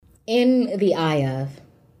In the eye of,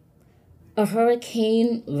 a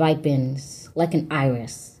hurricane ripens like an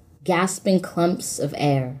iris, gasping clumps of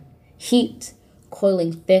air, heat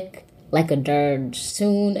coiling thick like a dirge.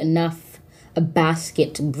 Soon enough, a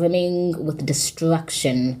basket brimming with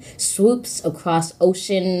destruction swoops across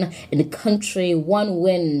ocean and country, one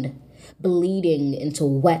wind bleeding into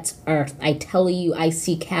wet earth. I tell you, I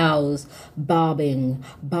see cows bobbing,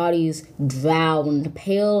 bodies drowned,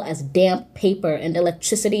 pale as damp paper, and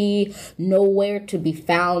electricity nowhere to be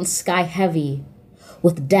found, sky heavy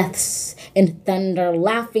with deaths and thunder,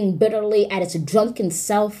 laughing bitterly at its drunken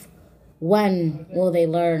self. When will they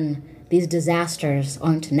learn these disasters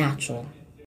aren't natural?